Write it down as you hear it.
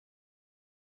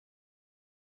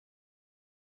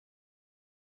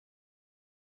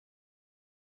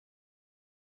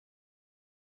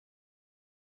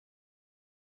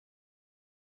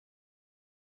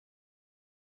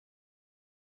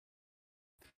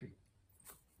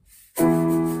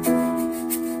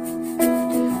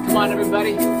on,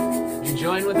 everybody. Would you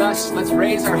join with us? Let's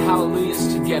raise our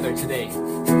hallelujahs together today.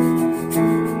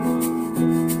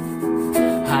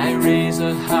 I raise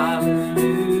a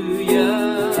hallelujah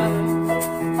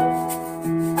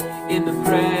in the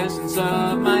presence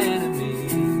of my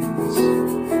enemies.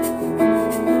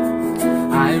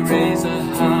 I raise a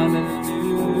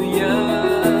hallelujah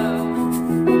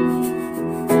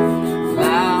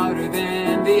louder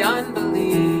than the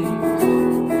unbelief.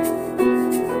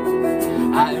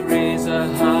 I raise a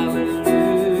hallelujah.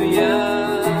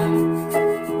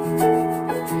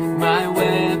 My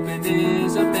weapon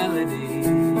is a melody.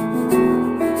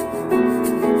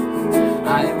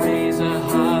 I raise a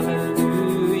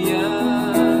hallelujah.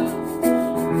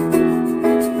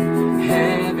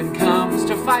 Heaven comes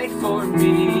to fight for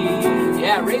me.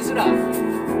 Yeah, raise it up.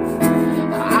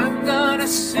 I'm gonna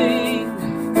sing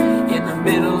in the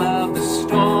middle of the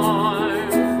storm.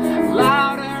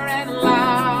 Louder and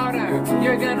louder,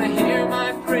 you're gonna hear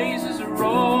my praises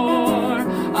roar.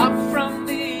 Up from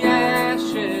the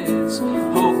ashes,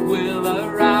 hope will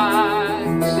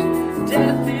arise.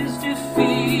 Death is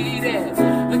defeated,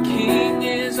 the King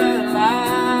is alive.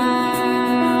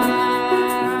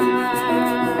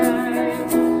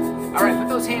 All right, put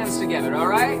those hands together, all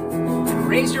right? And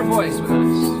raise your voice with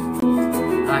us.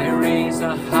 I raise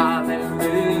a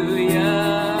hallelujah.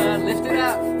 Lift it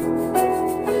up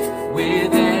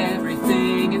with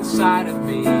everything inside of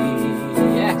me.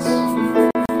 Yes.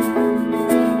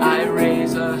 I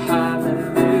raise a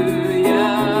hallelujah.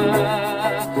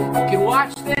 You can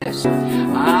watch this.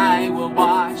 I will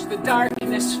watch the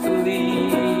darkness flee.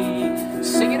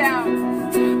 Sing it out.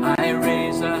 I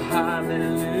raise a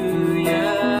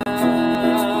hallelujah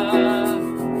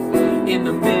in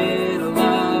the middle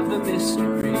of the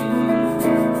mystery.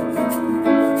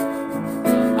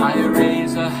 I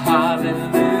raise a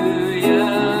hallelujah.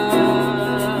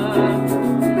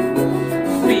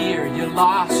 Fear, you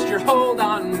lost your hold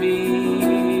on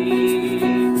me.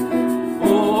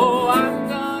 Oh, I'm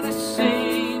gonna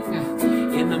sing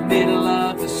in the middle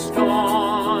of the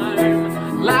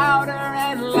storm. Louder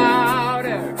and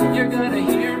louder, you're gonna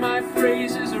hear my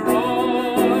praises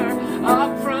roar.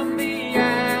 Up from the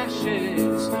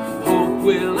ashes, hope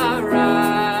will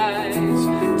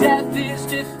arise. Death is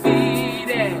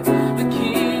defeated, the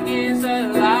King is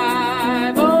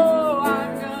alive. Oh,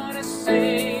 I'm gonna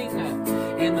sing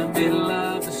in the middle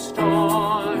of the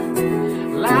storm.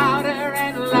 Louder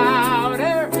and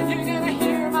louder, you're gonna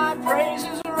hear my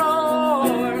praises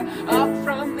roar. Up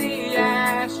from the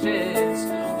ashes,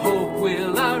 hope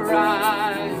will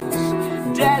arise.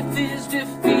 Death is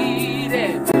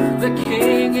defeated, the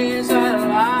King is alive.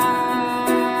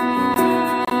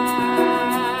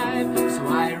 So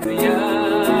I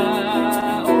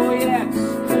oh yes,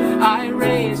 I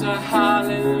raise a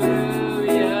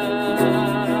hallelujah.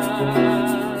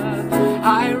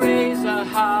 I raise a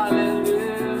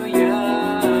hallelujah.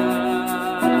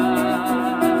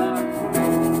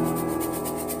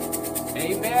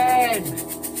 Amen.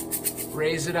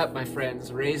 Raise it up, my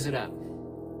friends. Raise it up.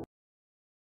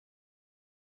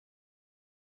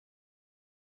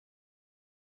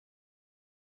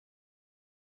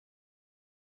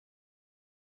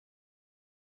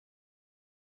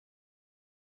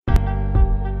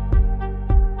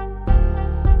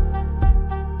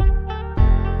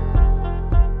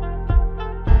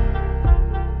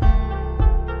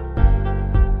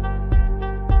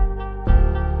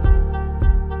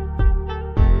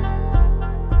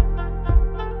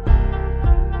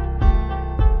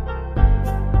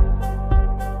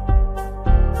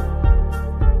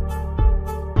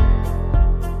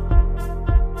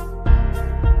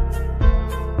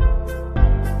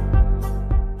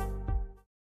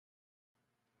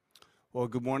 Well,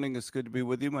 good morning. It's good to be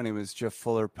with you. My name is Jeff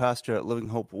Fuller, pastor at Living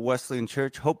Hope Wesleyan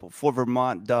Church,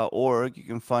 hopeforvermont.org. You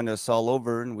can find us all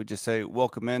over, and we just say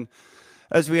welcome in.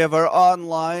 As we have our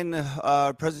online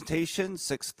presentation,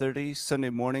 6:30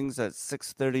 Sunday mornings at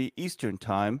 6:30 Eastern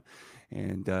Time.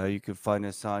 And you can find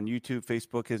us on YouTube,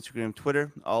 Facebook, Instagram,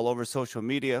 Twitter, all over social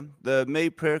media. The May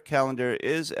prayer calendar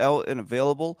is out and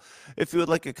available. If you would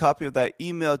like a copy of that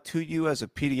emailed to you as a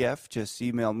PDF, just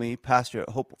email me, pastor at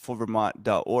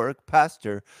hopeforvermont.org,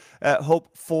 pastor at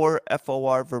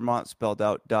hopefor, Vermont spelled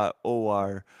out,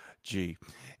 .org.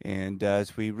 And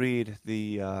as we read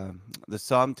the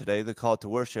psalm today, the call to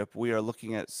worship, we are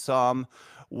looking at Psalm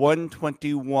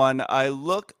 121. I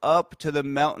look up to the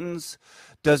mountains.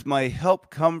 Does my help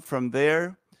come from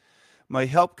there? My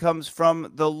help comes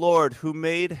from the Lord who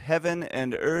made heaven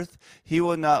and earth. He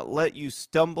will not let you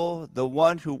stumble. The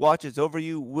one who watches over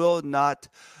you will not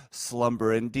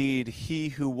slumber. Indeed, he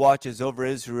who watches over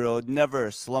Israel never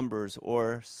slumbers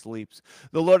or sleeps.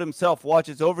 The Lord himself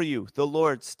watches over you. The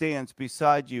Lord stands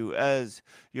beside you as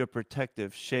your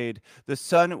protective shade. The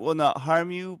sun will not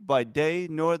harm you by day,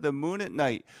 nor the moon at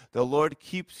night. The Lord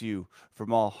keeps you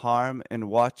from all harm and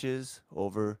watches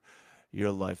over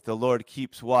your life. The Lord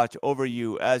keeps watch over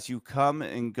you as you come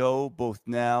and go, both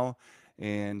now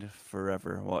and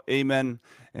forever. Well, amen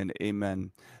and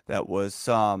amen. That was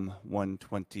Psalm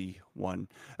 121.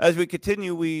 As we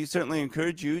continue, we certainly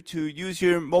encourage you to use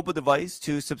your mobile device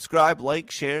to subscribe, like,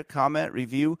 share, comment,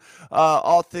 review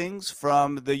all things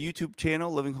from the YouTube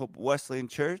channel, Living Hope Wesleyan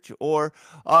Church, or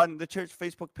on the church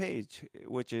Facebook page,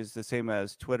 which is the same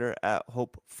as Twitter at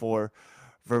Hope for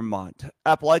Vermont.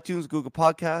 Apple iTunes, Google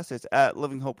Podcasts, it's at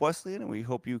Living Hope Wesleyan, and we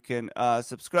hope you can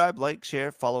subscribe, like,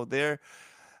 share, follow there.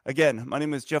 Again, my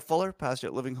name is Jeff Fuller, pastor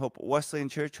at Living Hope Wesleyan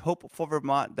Church,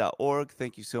 hopeforvermont.org.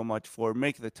 Thank you so much for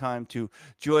making the time to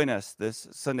join us this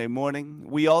Sunday morning.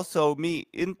 We also meet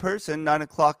in person, 9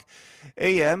 o'clock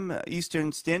a.m.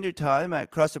 Eastern Standard Time at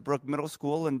Crossett Brook Middle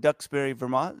School in Duxbury,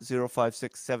 Vermont,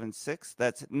 05676.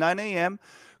 That's 9 a.m.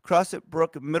 Crossett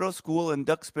Brook Middle School in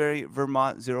Duxbury,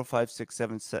 Vermont,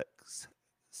 05676.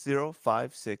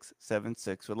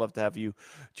 05676. We'd love to have you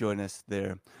join us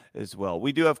there as well.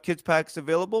 We do have kids packs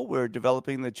available. We're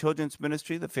developing the children's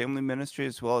ministry, the family ministry,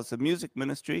 as well as the music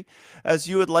ministry. As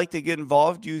you would like to get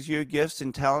involved, use your gifts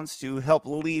and talents to help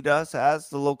lead us as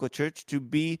the local church to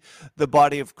be the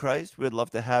body of Christ. We'd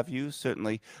love to have you.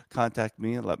 Certainly contact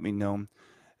me and let me know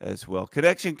as well.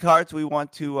 Connection cards, we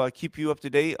want to keep you up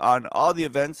to date on all the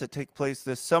events that take place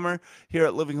this summer here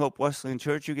at Living Hope Wesleyan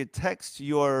Church. You can text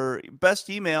your best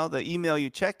email, the email you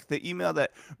check, the email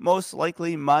that most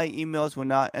likely my emails will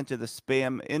not enter the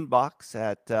spam inbox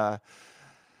at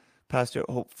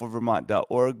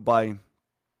pastor@hopeforvermont.org by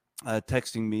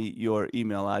texting me your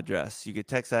email address. You can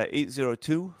text at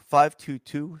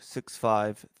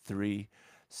 802-522-6536.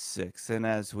 And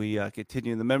as we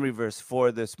continue, the memory verse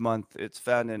for this month, it's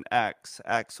found in Acts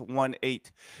 1:8.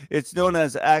 It's known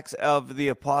as Acts of the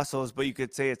Apostles, but you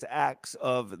could say it's Acts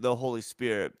of the Holy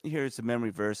Spirit. Here's the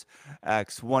memory verse,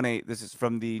 Acts 1:8. This is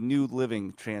from the New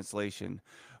Living Translation.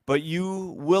 But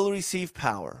you will receive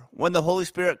power when the Holy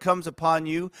Spirit comes upon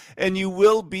you, and you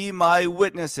will be my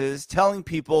witnesses, telling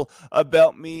people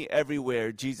about me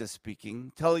everywhere. Jesus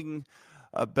speaking, telling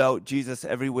about Jesus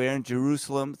everywhere in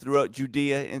Jerusalem, throughout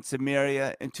Judea and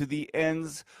Samaria, and to the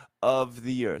ends of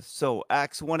the earth. So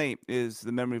Acts 1:8 is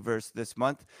the memory verse this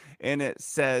month, and it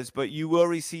says, but you will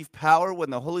receive power when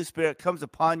the Holy Spirit comes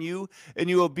upon you, and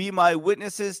you will be my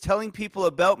witnesses, telling people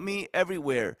about me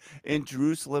everywhere in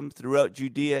Jerusalem, throughout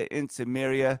Judea and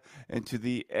Samaria, and to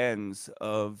the ends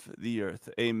of the earth.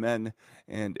 Amen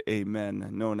and amen,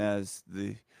 known as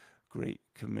the Great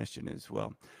Commission as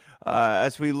well.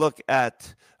 As we look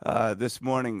at this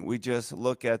morning, we just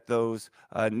look at those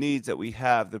needs that we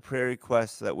have, the prayer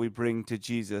requests that we bring to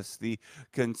Jesus, the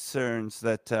concerns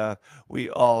that we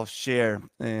all share,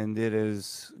 and it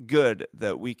is good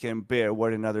that we can bear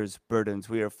one another's burdens.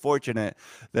 We are fortunate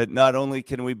that not only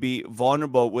can we be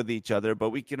vulnerable with each other,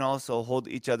 but we can also hold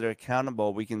each other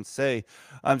accountable. We can say,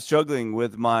 I'm struggling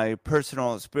with my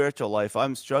personal and spiritual life.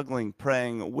 I'm struggling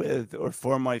praying with or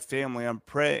for my family. I'm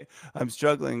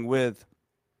struggling with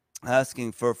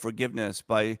asking for forgiveness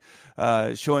by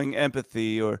showing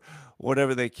empathy or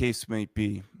whatever the case may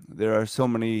be. There are so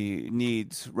many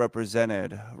needs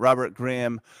represented. Robert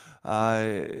Graham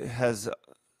has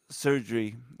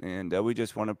surgery, and we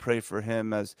just want to pray for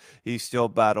him as he still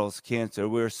battles cancer.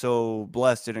 We're so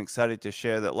blessed and excited to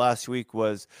share that last week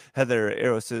was Heather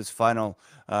Aros's final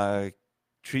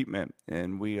treatment,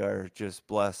 and we are just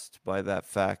blessed by that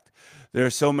fact. There are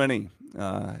so many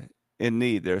in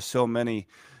need. There are so many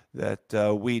that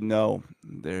we know.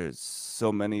 There's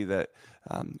so many that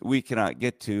we cannot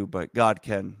get to, but God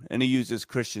can. And he uses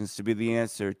Christians to be the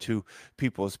answer to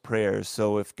people's prayers.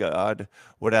 So if God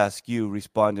would ask you,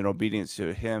 respond in obedience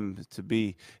to him, to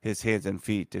be his hands and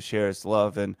feet, to share his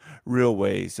love in real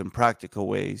ways and practical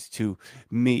ways, to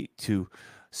meet, to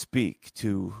speak,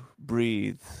 to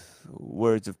breathe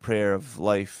words of prayer of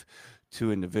life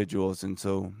to individuals. And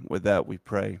so with that, we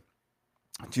pray.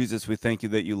 Jesus, we thank you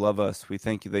that you love us. We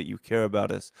thank you that you care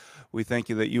about us. We thank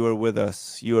you that you are with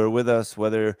us. You are with us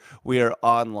whether we are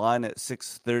online at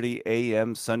 6:30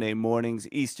 a.m. Sunday mornings,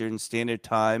 Eastern Standard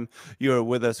Time. You are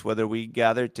with us whether we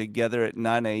gather together at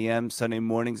 9 a.m. Sunday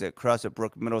mornings at Crossett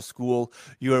Brook Middle School.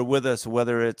 You are with us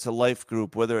whether it's a life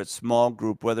group, whether it's small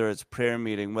group, whether it's prayer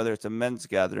meeting, whether it's a men's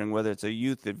gathering, whether it's a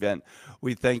youth event.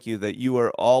 We thank you that you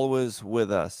are always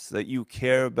with us, that you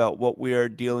care about what we are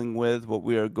dealing with, what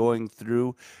we are going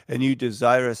through, and you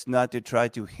desire us not to try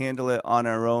to handle it on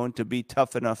our own, to be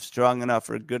tough enough, strong enough,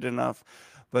 or good enough,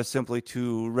 but simply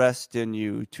to rest in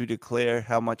you, to declare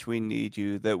how much we need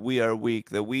you, that we are weak,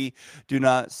 that we do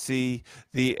not see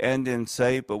the end in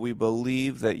sight, but we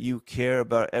believe that you care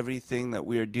about everything that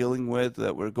we are dealing with,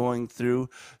 that we're going through.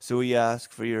 So we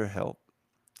ask for your help.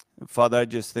 Father, I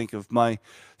just think of my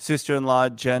sister-in-law,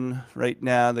 Jen, right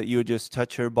now, that you would just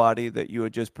touch her body, that you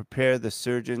would just prepare the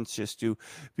surgeons just to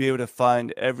be able to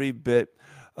find every bit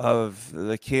of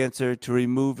the cancer, to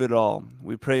remove it all.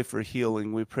 We pray for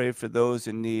healing. We pray for those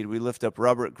in need. We lift up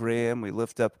Robert Graham. We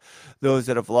lift up those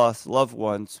that have lost loved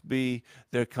ones. Be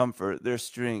their comfort, their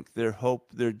strength, their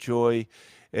hope, their joy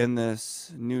in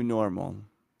this new normal.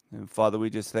 And Father,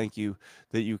 we just thank you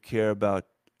that you care about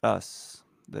us,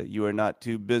 that you are not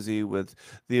too busy with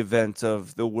the events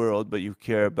of the world, but you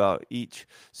care about each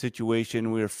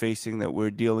situation we are facing, that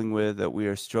we're dealing with, that we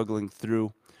are struggling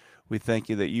through. We thank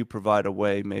you that you provide a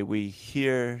way. May we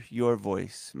hear your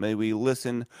voice. May we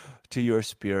listen to your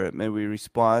spirit. May we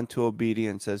respond to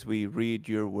obedience as we read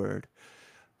your word.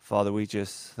 Father, we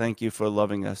just thank you for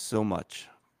loving us so much.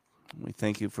 We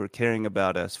thank you for caring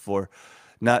about us, for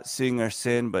not seeing our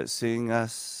sin, but seeing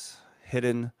us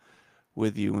hidden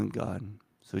with you and God.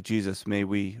 So Jesus, may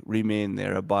we remain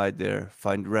there, abide there,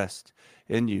 find rest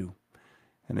in you.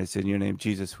 And it's in your name,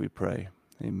 Jesus, we pray.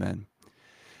 Amen.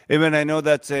 Amen. I know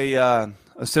that's a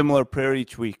similar prayer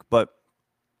each week, but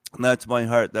that's my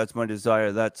heart. That's my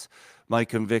desire. That's my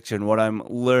conviction, what I'm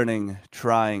learning,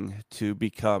 trying to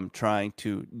become, trying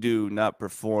to do, not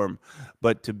perform,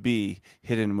 but to be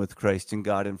hidden with Christ in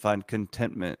God and find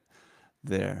contentment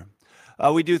there.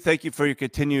 We do thank you for your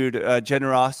continued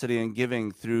generosity and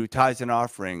giving through tithes and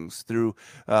offerings, through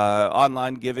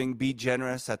online giving. Be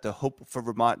generous at the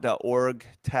hopeforvermont.org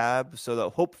tab. So the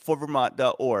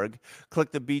hopeforvermont.org,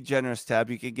 click the Be Generous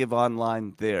tab. You can give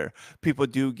online there. People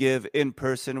do give in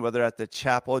person, whether at the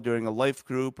chapel during a life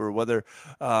group or whether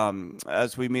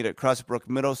as we meet at Crossett Brook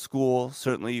Middle School.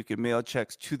 Certainly you can mail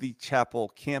checks to the chapel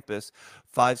campus,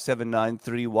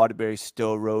 5793 Waterbury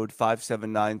Stowe Road,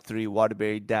 5793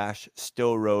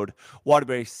 Waterbury-Stowe Road,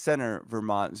 Waterbury Center,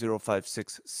 Vermont,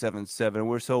 05677.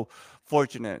 We're so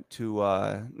fortunate to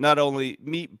not only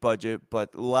meet budget,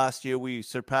 but last year we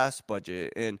surpassed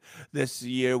budget, and this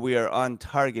year we are on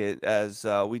target as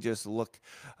we just look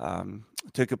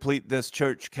to complete this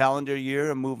church calendar year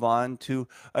and move on to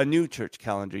a new church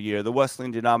calendar year. The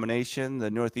Wesleyan denomination, the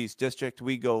Northeast District,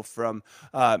 we go from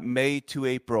May to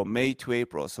April.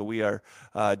 So we are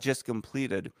just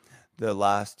completed the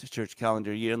last church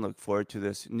calendar year and look forward to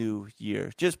this new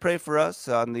year. Just pray for us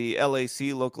on the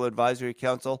LAC, Local Advisory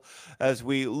Council, as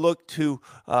we look to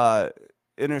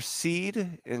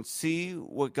intercede and see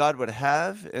what God would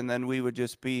have, and then we would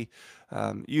just be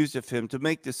used of him to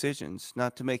make decisions,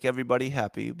 not to make everybody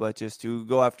happy, but just to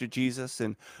go after Jesus.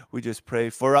 And we just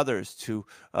pray for others to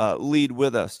lead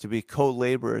with us, to be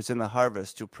co-laborers in the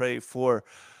harvest, to pray for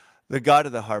the God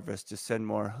of the harvest to send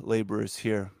more laborers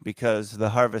here, because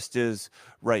the harvest is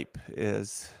ripe,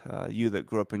 as you that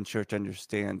grew up in church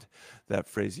understand that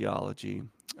phraseology.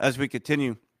 As we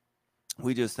continue,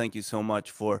 we just thank you so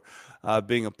much for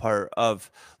being a part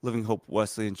of Living Hope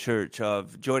Wesleyan Church,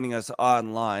 of joining us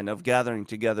online, of gathering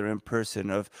together in person,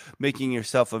 of making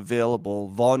yourself available,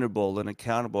 vulnerable, and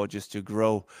accountable just to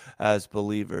grow as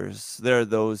believers. There are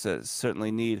those that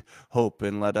certainly need hope,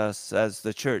 and let us as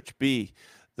the church be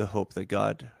the hope that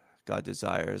God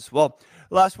desires. Well,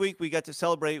 last week we got to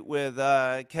celebrate with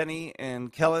Kenny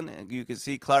and Kellen. You can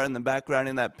see Clara in the background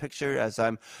in that picture as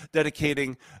I'm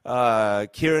dedicating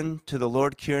Kieran to the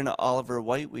Lord. Kieran Oliver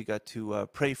White, we got to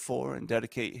pray for and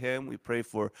dedicate him. We pray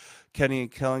for Kenny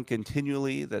and Kellen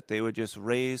continually, that they would just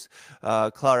raise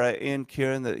Clara and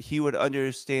Kieran, that he would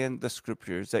understand the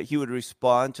scriptures, that he would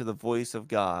respond to the voice of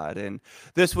God. And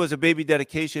this was a baby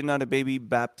dedication, not a baby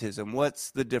baptism.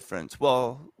 What's the difference?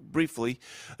 Well, briefly,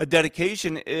 a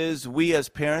dedication is we as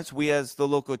parents, we as the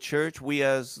local church, we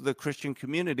as the Christian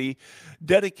community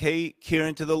dedicate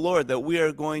Kieran to the Lord, that we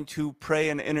are going to pray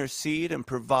and intercede and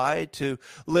provide to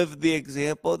live the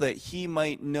example that he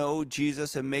might know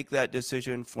Jesus and make that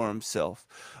decision for himself.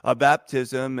 A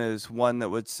baptism is one that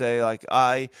would say, like,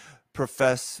 I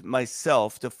profess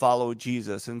myself to follow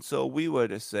Jesus. And so we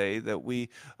would say that we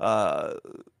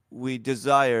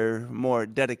desire more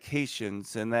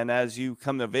dedications, and then as you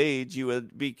come of age, you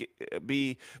would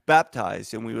be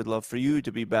baptized, and we would love for you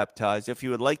to be baptized. If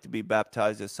you would like to be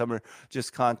baptized this summer,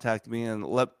 just contact me and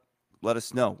let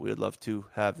us know. We would love to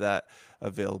have that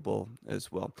available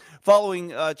as well. Following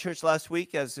church last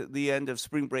week, as the end of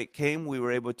spring break came, we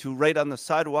were able to write on the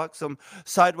sidewalk some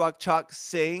sidewalk chalk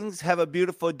sayings. Have a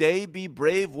beautiful day. Be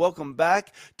brave. Welcome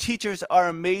back. Teachers are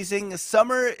amazing.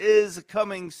 Summer is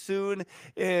coming soon,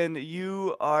 and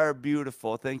you are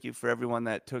beautiful. Thank you for everyone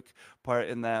that took part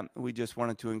in that. We just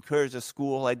wanted to encourage the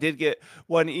school. I did get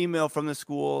one email from the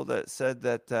school that said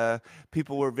that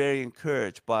people were very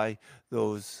encouraged by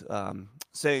those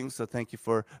sayings. So thank you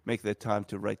for making the time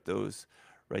to write those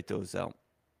out.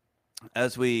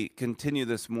 As we continue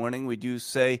this morning, we do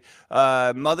say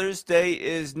Mother's Day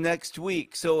is next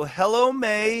week. So hello,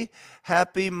 May.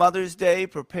 Happy Mother's Day.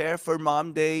 Prepare for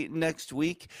Mom Day next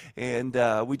week. And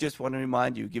we just want to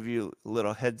remind you, give you a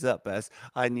little heads up, as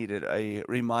I needed a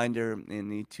reminder and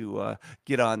need to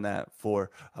get on that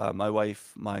for my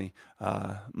wife, my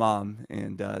mom,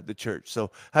 and the church.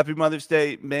 So happy Mother's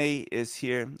Day. May is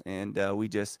here, and we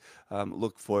just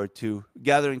look forward to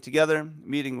gathering together,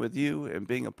 meeting with you, and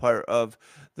being a part of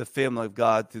the family of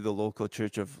God through the local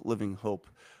Church of Living Hope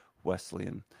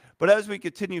Wesleyan. But as we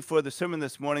continue for the sermon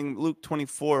this morning, Luke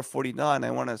 24:49,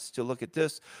 I want us to look at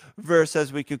this verse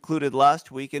as we concluded last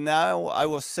week. And now I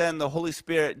will send the Holy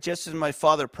Spirit just as my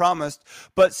Father promised,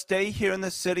 but stay here in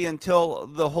the city until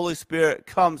the Holy Spirit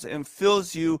comes and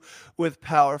fills you with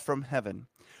power from heaven.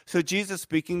 So Jesus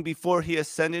speaking, before he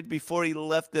ascended, before he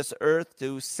left this earth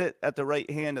to sit at the right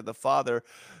hand of the Father,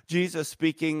 Jesus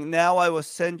speaking, now I will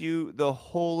send you the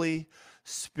Holy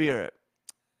Spirit.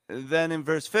 Then in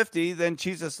verse 50, then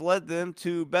Jesus led them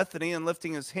to Bethany, and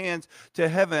lifting his hands to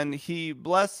heaven, he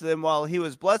blessed them. While he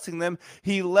was blessing them,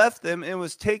 he left them and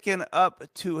was taken up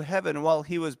to heaven. While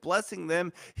he was blessing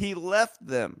them, he left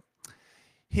them.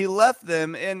 He left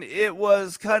them, and it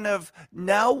was kind of,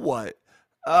 now what?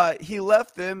 He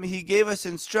left them, he gave us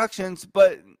instructions,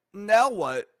 but now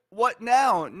what? What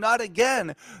now? Not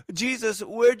again. Jesus,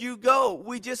 where'd you go?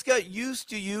 We just got used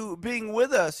to you being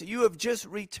with us. You have just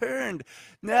returned.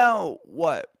 Now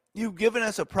what? You've given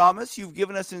us a promise, you've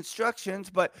given us instructions,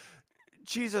 but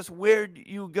Jesus, where'd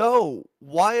you go?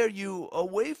 Why are you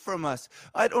away from us?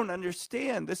 I don't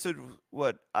understand. This is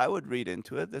what I would read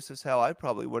into it. This is how I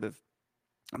probably would have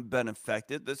been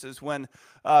affected. This is when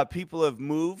people have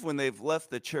moved, when they've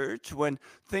left the church, when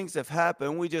things have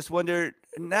happened. We just wonder,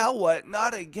 now what?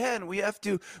 Not again. We have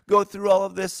to go through all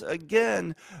of this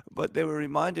again. But they were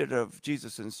reminded of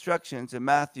Jesus' instructions in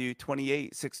Matthew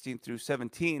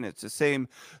 28:16-17. It's the same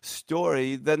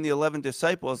story. Then the 11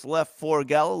 disciples left for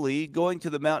Galilee, going to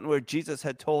the mountain where Jesus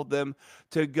had told them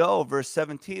to go. Verse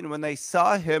 17, when they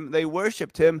saw him, they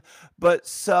worshiped him, but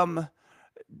some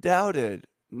doubted.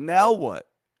 Now what?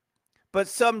 But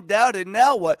some doubted.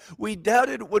 Now what? We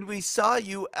doubted when we saw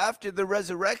you after the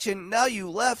resurrection. Now you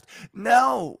left.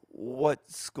 Now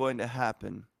what's going to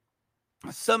happen?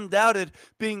 Some doubted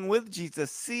being with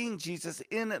Jesus, seeing Jesus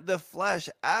in the flesh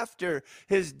after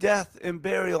his death and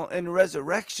burial and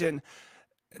resurrection.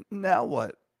 Now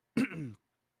what?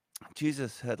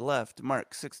 Jesus had left.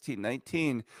 Mark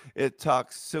 16:19, it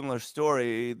talks similar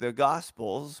story. The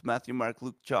Gospels, Matthew, Mark,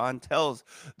 Luke, John, tells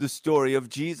the story of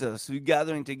Jesus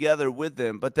gathering together with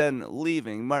them, but then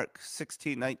leaving. Mark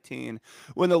 16:19,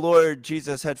 when the Lord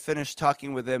Jesus had finished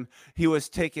talking with them, he was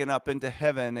taken up into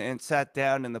heaven and sat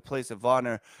down in the place of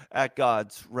honor at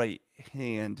God's right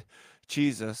hand.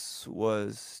 Jesus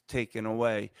was taken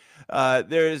away.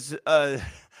 There's a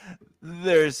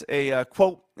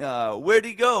quote, where'd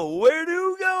he go? Where'd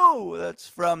you go? That's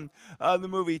from the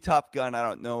movie Top Gun. I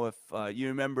don't know if you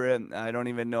remember it. I don't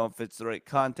even know if it's the right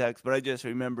context, but I just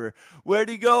remember, where'd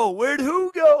he go? Where'd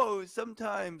who go?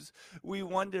 Sometimes we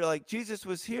wonder, like, Jesus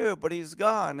was here, but he's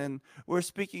gone. And we're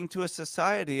speaking to a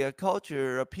society, a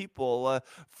culture, a people, a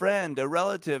friend, a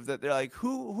relative, that they're like,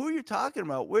 who are you talking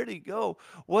about? Where'd he go?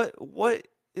 What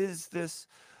is this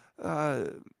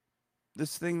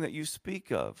this thing that you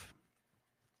speak of?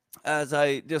 As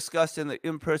I discussed in the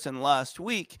in-person last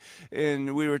week,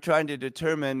 and we were trying to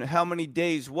determine how many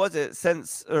days was it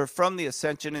since or from the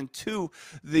ascension and to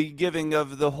the giving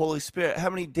of the Holy Spirit. How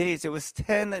many days? It was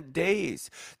 10 days.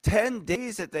 10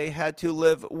 days that they had to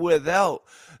live without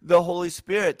the Holy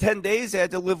Spirit. 10 days they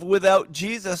had to live without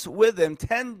Jesus with them.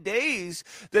 10 days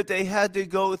that they had to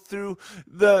go through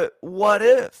the what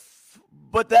if.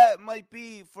 But that might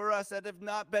be for us that have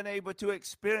not been able to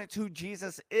experience who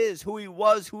Jesus is, who he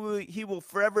was, who he will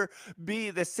forever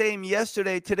be, the same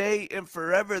yesterday, today, and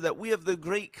forever, that we have the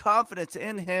great confidence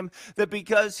in him that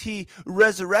because he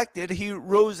resurrected, he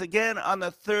rose again on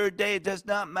the third day. It does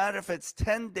not matter if it's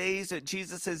 10 days that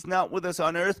Jesus is not with us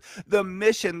on earth. The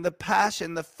mission, the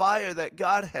passion, the fire that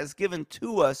God has given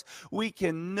to us, we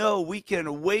can know, we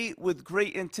can wait with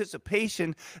great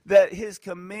anticipation that his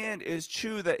command is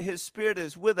true, that his Spirit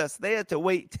is with us. They had to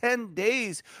wait 10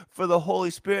 days for the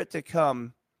Holy Spirit to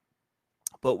come,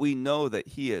 but we know that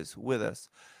he is with us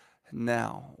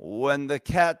now. When the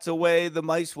cat's away, the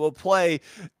mice will play.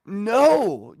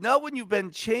 No, not when you've been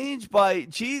changed by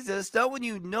Jesus, not when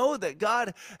you know that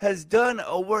God has done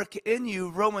a work in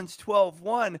you, Romans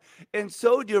 12:1. And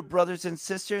so, dear brothers and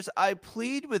sisters, I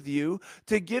plead with you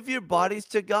to give your bodies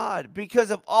to God because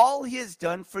of all he has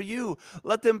done for you.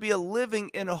 Let them be a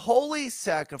living and holy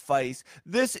sacrifice.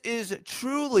 This is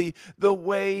truly the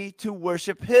way to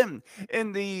worship him.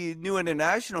 In the New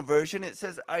International Version, it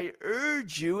says, I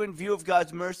urge you, in view of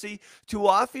God's mercy, to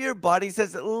offer your bodies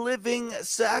as living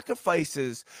sacrifices,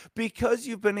 because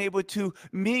you've been able to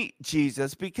meet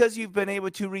Jesus, because you've been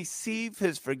able to receive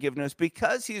his forgiveness,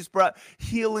 because he's brought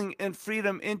healing and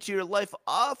freedom into your life.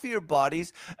 Offer your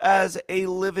bodies as a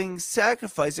living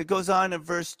sacrifice. It goes on in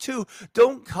verse 2.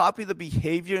 Don't copy the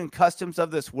behavior and customs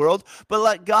of this world, but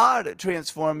let God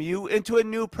transform you into a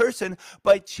new person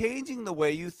by changing the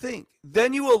way you think.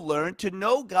 Then you will learn to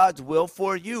know God's will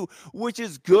for you, which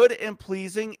is good and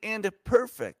pleasing and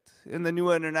perfect. In the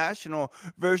New International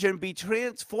Version, be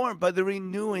transformed by the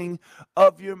renewing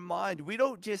of your mind. We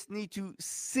don't just need to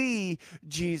see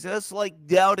Jesus like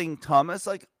doubting Thomas,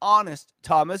 like honest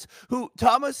Thomas, who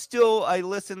Thomas still, I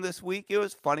listened this week, it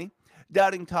was funny.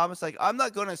 Doubting Thomas, like, I'm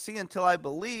not going to see until I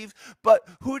believe. But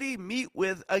who did he meet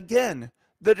with again?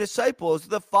 The disciples,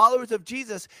 the followers of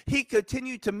Jesus. He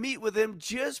continued to meet with them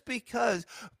just because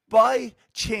by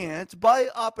chance, by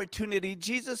opportunity,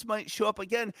 Jesus might show up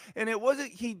again. And it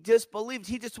wasn't he disbelieved.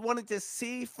 He just wanted to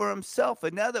see for himself.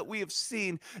 And now that we have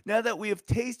seen, now that we have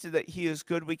tasted that he is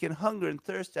good, we can hunger and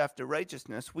thirst after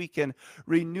righteousness. We can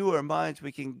renew our minds.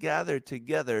 We can gather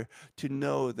together to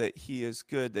know that he is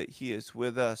good, that he is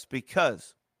with us,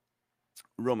 because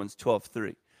Romans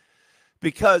 12:3.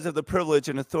 Because of the privilege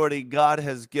and authority God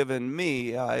has given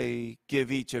me, I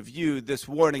give each of you this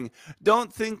warning.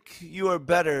 Don't think you are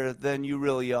better than you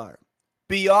really are.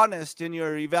 Be honest in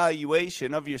your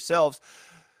evaluation of yourselves,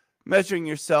 measuring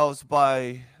yourselves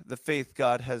by the faith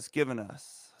God has given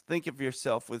us. Think of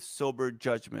yourself with sober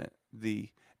judgment, the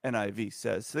NIV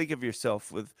says. Think of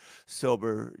yourself with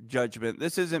sober judgment.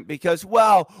 This isn't because,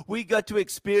 wow, we got to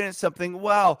experience something.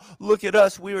 Wow, look at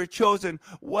us. We were chosen.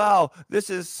 Wow, this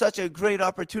is such a great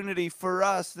opportunity for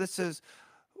us. This is,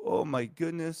 oh my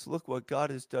goodness, look what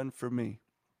God has done for me.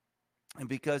 And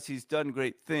because he's done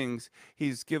great things,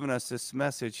 he's given us this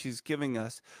message. He's giving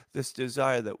us this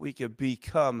desire that we could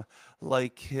become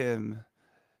like him.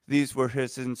 These were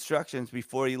his instructions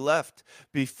before he left,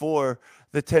 before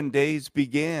the 10 days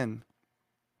began.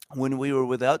 When we were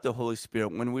without the Holy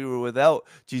Spirit, when we were without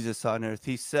Jesus on earth,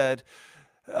 he said,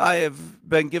 I have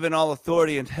been given all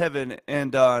authority in heaven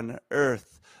and on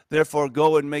earth. Therefore,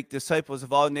 go and make disciples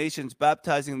of all nations,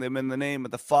 baptizing them in the name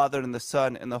of the Father and the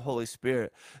Son and the Holy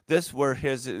Spirit. This were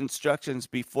his instructions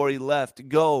before he left.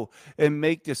 Go and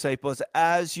make disciples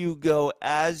as you go,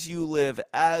 as you live,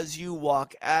 as you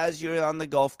walk, as you're on the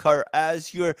golf cart,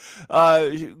 as you're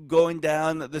going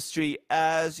down the street,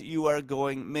 as you are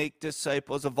going, make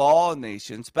disciples of all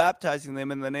nations, baptizing them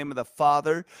in the name of the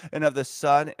Father and of the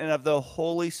Son and of the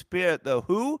Holy Spirit. The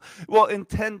who? Well, in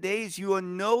 10 days, you will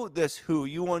know this who.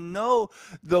 You will know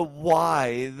the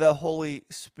why, the Holy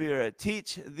Spirit.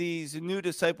 Teach these new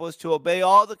disciples to obey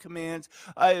all the commands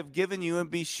I have given you, and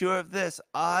be sure of this,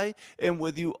 I am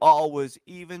with you always,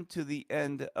 even to the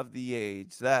end of the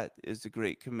age. That is the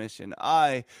Great Commission.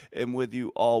 I am with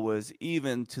you always,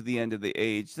 even to the end of the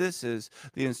age. This is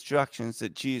the instructions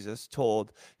that Jesus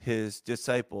told his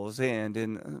disciples. And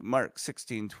in Mark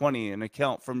 16:20, an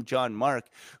account from John Mark,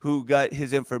 who got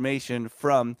his information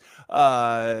from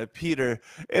Peter.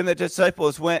 And the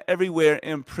disciples went everywhere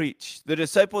and preached. The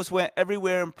disciples went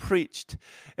everywhere and preached.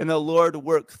 And the Lord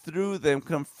worked through them,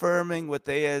 confirming what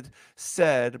they had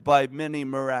said by many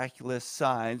miraculous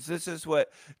signs. This is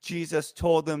what Jesus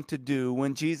told them to do.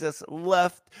 When Jesus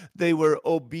left, they were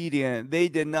obedient. They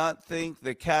did not think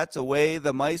the cat's away,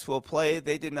 the mice will play.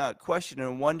 They did not question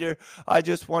and wonder, I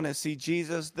just want to see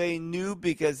Jesus. They knew,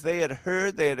 because they had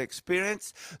heard, they had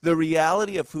experienced the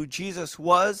reality of who Jesus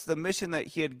was, the mission that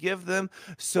he had given them.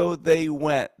 So they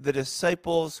went. The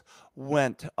disciples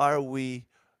went are we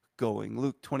going?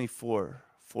 Luke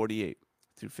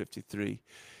 24:48-53.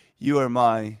 You are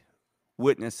my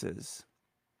witnesses.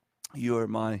 You are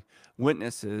my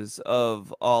witnesses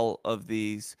of all of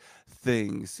these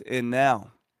things. And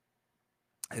now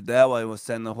I will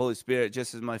send the Holy Spirit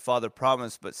just as my Father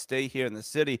promised, but stay here in the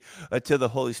city until the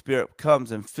Holy Spirit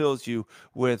comes and fills you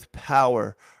with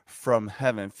power from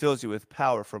heaven. Fills you with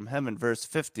power from heaven. Verse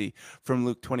 50 from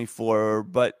Luke 24.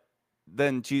 But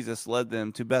then Jesus led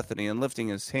them to Bethany, and lifting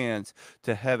his hands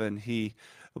to heaven, he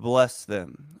blessed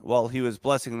them. While he was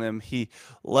blessing them, he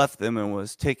left them and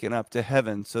was taken up to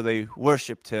heaven. So they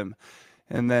worshiped him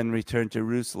and then returned to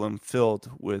Jerusalem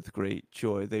filled with great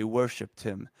joy. They worshiped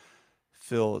him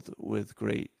filled with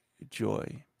great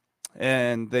joy.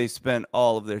 And they spent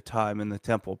all of their time in the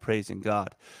temple praising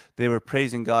God. They were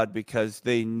praising God because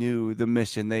they knew the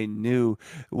mission. They knew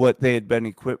what they had been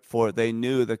equipped for. They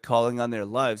knew the calling on their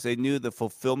lives. They knew the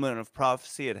fulfillment of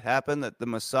prophecy had happened, that the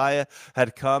Messiah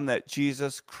had come, that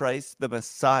Jesus Christ, the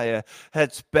Messiah,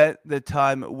 had spent the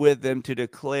time with them to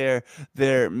declare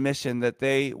their mission, that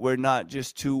they were not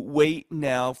just to wait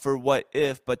now for what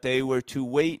if, but they were to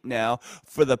wait now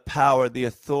for the power, the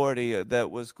authority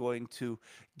that was going to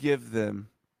give them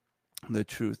the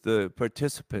truth. The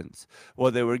participants,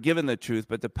 well, they were given the truth,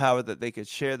 but the power that they could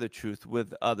share the truth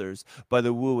with others by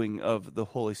the wooing of the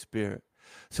Holy Spirit.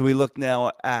 So we look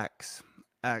now at Acts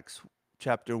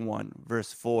chapter 1,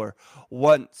 verse 4.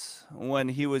 Once, when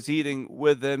he was eating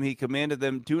with them, he commanded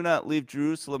them, do not leave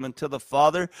Jerusalem until the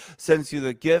Father sends you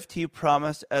the gift he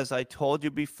promised, as I told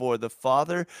you before. The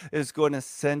Father is going to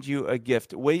send you a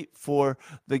gift. Wait for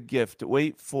the gift.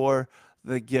 Wait for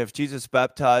the gift. Jesus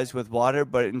baptized with water,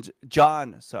 but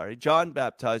John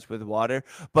baptized with water,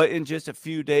 but in just a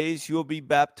few days you will be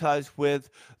baptized with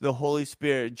the Holy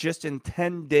Spirit. Just in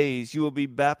 10 days you will be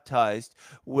baptized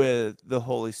with the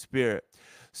Holy Spirit.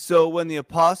 So when the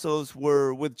apostles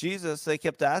were with Jesus, they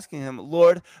kept asking him,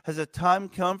 Lord, has a time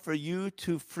come for you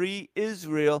to free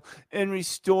Israel and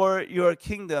restore your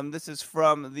kingdom? This is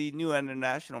from the New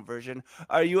International Version.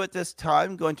 Are you at this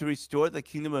time going to restore the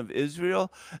kingdom of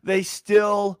Israel? They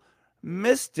still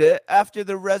missed it after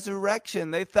the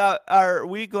resurrection. They thought, are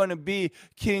we going to be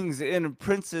kings and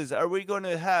princes? Are we going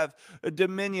to have a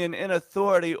dominion and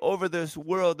authority over this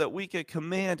world that we could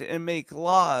command and make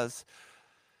laws?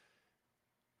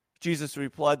 Jesus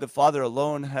replied, the Father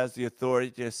alone has the authority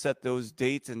to set those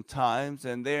dates and times,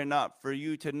 and they're not for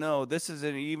you to know. This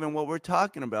isn't even what we're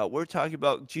talking about. We're talking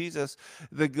about Jesus,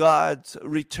 the God's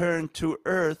return to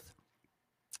earth,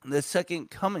 the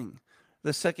second coming,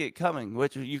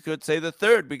 which you could say the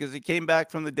third, because he came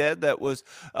back from the dead. That was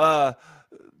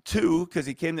two, because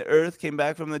he came to earth, came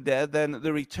back from the dead, then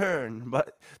the return.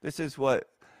 But this is what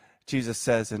Jesus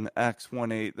says in Acts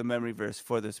 1:8, the memory verse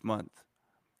for this month.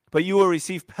 But you will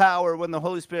receive power when the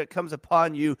Holy Spirit comes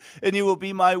upon you, and you will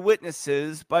be my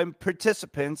witnesses, by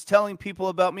participants, telling people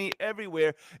about me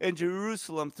everywhere in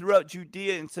Jerusalem, throughout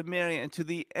Judea and Samaria, and to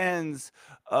the ends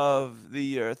of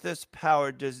the earth. This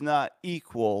power does not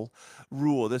equal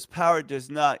rule. This power does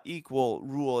not equal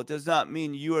rule. It does not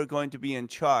mean you are going to be in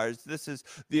charge. This is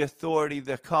the authority,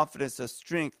 the confidence, the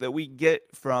strength that we get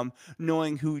from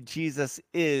knowing who Jesus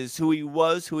is, who he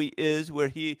was, who he is,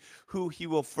 who he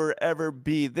will forever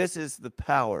be. This is the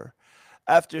power.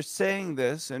 After saying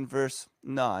this in verse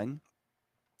 9,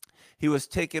 he was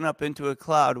taken up into a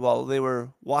cloud while they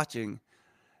were watching,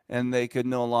 and they could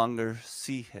no longer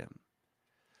see him.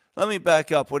 Let me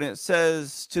back up. When it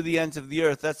says to the ends of the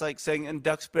earth, that's like saying in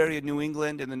Duxbury in New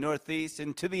England in the Northeast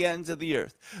and to the ends of the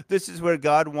earth. This is where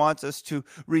God wants us to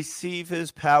receive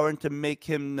his power and to make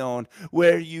him known.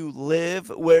 Where you live,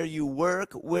 where you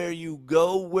work, where you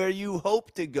go, where you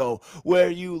hope to go. Where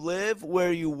you live,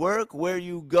 where you work, where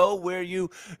you go, where you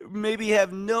maybe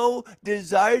have no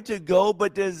desire to go,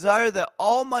 but desire that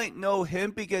all might know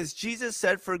him, because Jesus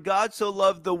said, for God so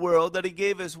loved the world that he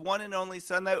gave his one and only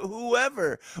Son, that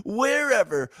whoever,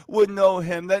 wherever, would know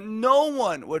him, that no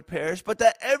one would perish, but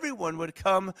that everyone would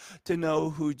come to know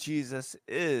who Jesus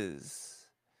is.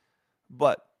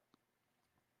 But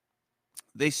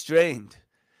they strained.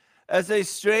 As they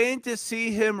strained to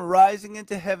see him rising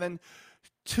into heaven,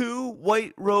 two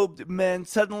white-robed men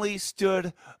suddenly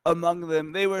stood among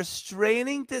them. They were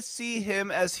straining to see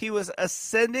him as he was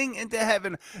ascending into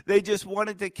heaven. They just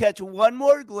wanted to catch one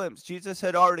more glimpse. Jesus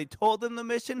had already told them the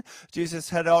mission. Jesus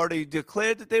had already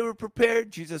declared that they were prepared.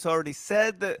 Jesus already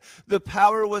said that the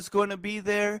power was going to be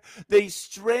there. They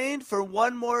strained for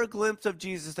one more glimpse of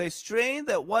Jesus. They strained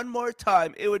that one more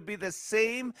time it would be the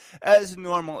same as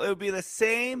normal. It would be the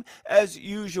same as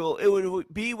usual. It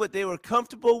would be what they were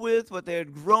comfortable with, what they had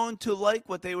had grown to like,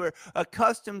 what they were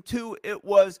accustomed to. It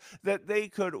was that they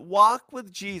could walk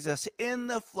with Jesus in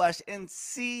the flesh and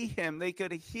see him. They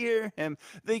could hear him.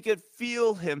 They could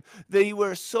feel him. They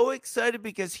were so excited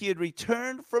because he had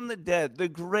returned from the dead, the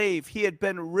grave. He had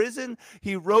been risen.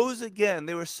 He rose again.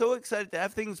 They were so excited to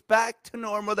have things back to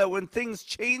normal that when things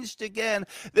changed again,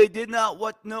 they did not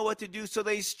know what to do. So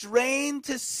they strained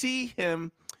to see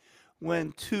him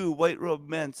when two white-robed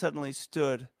men suddenly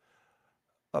stood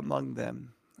among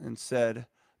them and said,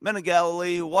 "Men of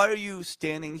Galilee, why are you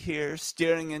standing here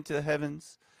staring into the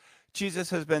heavens? Jesus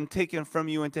has been taken from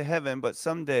you into heaven, but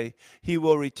someday he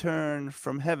will return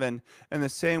from heaven in the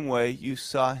same way you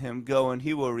saw him go, and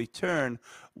he will return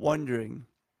wondering.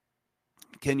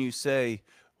 Can you say,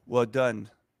 'Well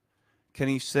done'? Can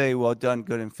he say, 'Well done,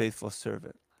 good and faithful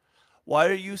servant'?" Why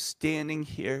are you standing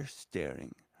here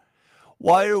staring?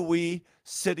 Why are we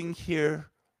sitting here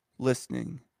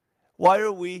listening? Why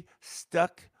are we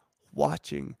stuck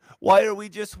watching? Why are we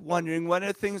just wondering, when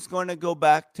are things going to go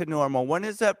back to normal? When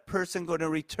is that person going to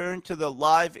return to the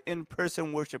live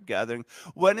in-person worship gathering?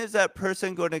 When is that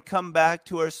person going to come back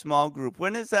to our small group?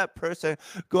 When is that person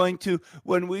going to,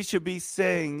 when we should be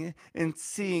saying and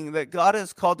seeing that God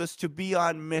has called us to be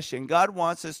on mission? God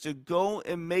wants us to go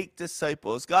and make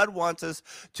disciples. God wants us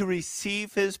to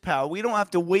receive his power. We don't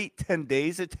have to wait 10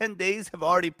 days. The 10 days have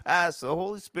already passed. The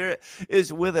Holy Spirit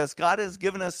is with us. God has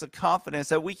given us the confidence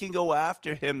that we can go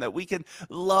after him, that we can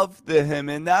love him.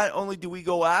 And not only do we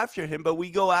go after him, but we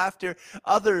go after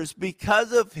others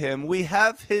because of him. We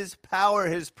have his power,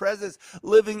 his presence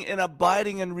living and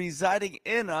abiding and residing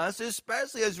in us,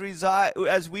 especially as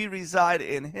we reside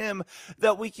in him,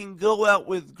 that we can go out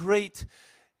with great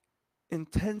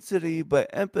intensity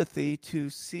but empathy to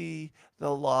see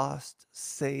the lost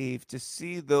saved, to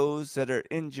see those that are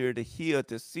injured healed,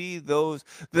 to see those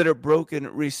that are broken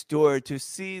restored, to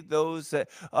see those that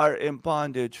are in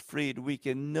bondage freed. We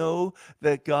can know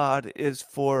that God is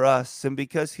for us, and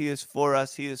because he is for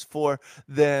us, he is for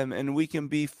them, and we can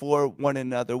be for one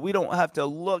another. We don't have to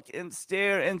look and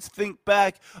stare and think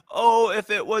back, oh,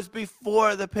 if it was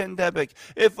before the pandemic,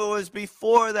 if it was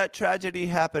before that tragedy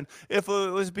happened, if it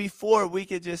was before, we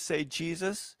could just say,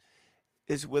 Jesus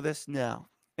is with us now,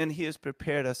 and he has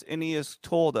prepared us, and he has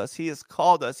told us, he has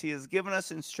called us, he has given us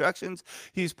instructions,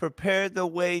 he's prepared the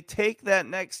way. Take that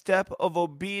next step of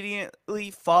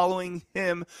obediently following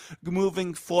him,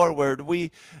 moving forward.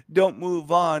 We don't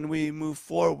move on, we move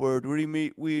forward.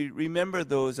 We remember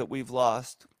those that we've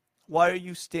lost. Why are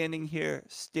you standing here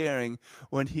staring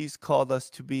when he's called us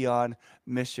to be on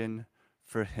mission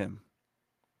for him?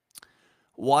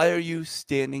 Why are you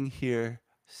standing here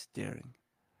staring?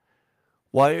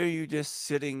 Why are you just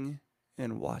sitting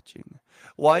and watching?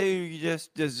 Why are you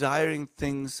just desiring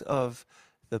things of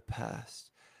the past?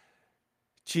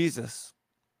 Jesus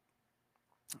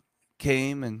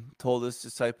came and told his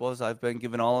disciples, "I've been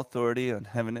given all authority on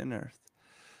heaven and earth.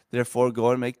 Therefore,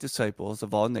 go and make disciples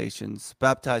of all nations,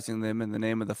 baptizing them in the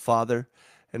name of the Father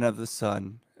and of the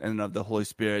Son and of the Holy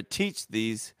Spirit. Teach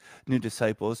these new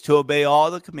disciples to obey all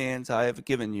the commands I have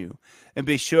given you. And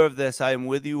be sure of this, I am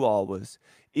with you always,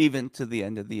 even to the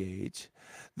end of the age."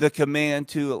 The command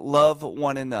to love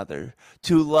one another,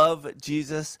 to love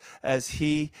Jesus as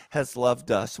he has loved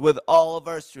us, with all of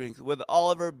our strength, with all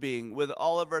of our being, with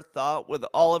all of our thought, with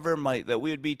all of our might, that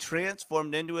we would be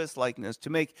transformed into his likeness, to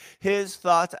make his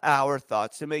thoughts our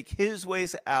thoughts, to make his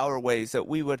ways our ways, that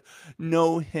we would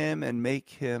know him and make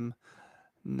him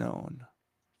known.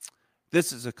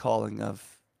 This is a calling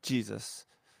of Jesus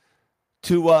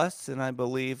to us, and I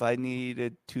believe I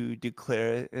needed to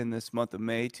declare it in this month of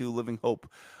May to Living Hope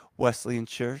Wesleyan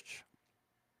Church,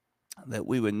 that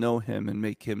we would know him and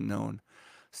make him known.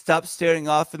 Stop staring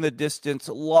off in the distance,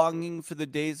 longing for the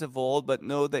days of old, but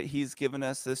know that he's given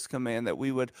us this command, that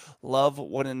we would love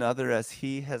one another as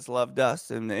he has loved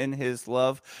us, and in his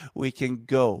love we can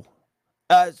go.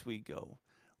 As we go,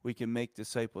 we can make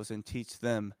disciples and teach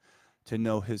them to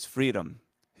know his freedom,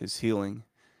 his healing,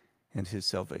 and his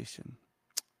salvation.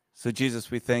 So Jesus,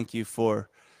 we thank you for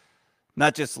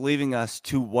not just leaving us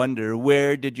to wonder,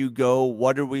 where did you go?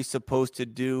 What are we supposed to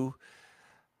do?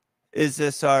 Is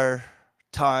this our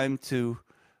time to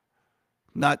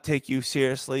not take you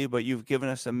seriously? But you've given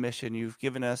us a mission. You've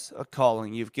given us a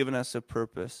calling. You've given us a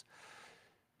purpose.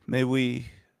 May we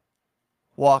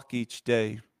walk each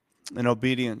day in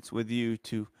obedience with you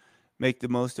to make the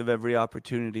most of every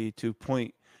opportunity to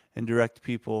point and direct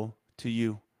people to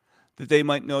you, that they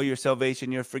might know your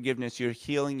salvation, your forgiveness, your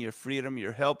healing, your freedom,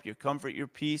 your help, your comfort, your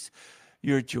peace,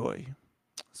 your joy.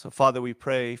 So, Father, we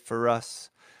pray for us.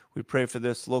 We pray for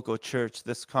this local church,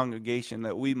 this congregation,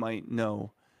 that we might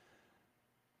know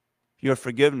your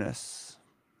forgiveness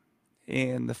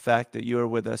and the fact that you are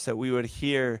with us, that we would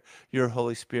hear your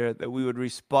Holy Spirit, that we would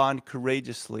respond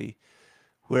courageously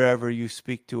wherever you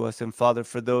speak to us. And Father,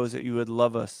 for those that you would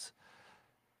love us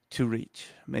to reach,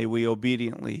 may we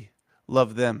obediently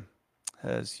love them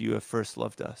as you have first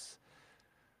loved us.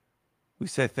 We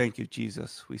say thank you,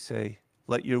 Jesus. We say,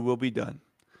 let your will be done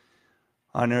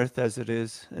on earth as it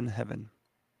is in heaven.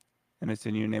 And it's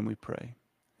in your name we pray.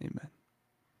 Amen.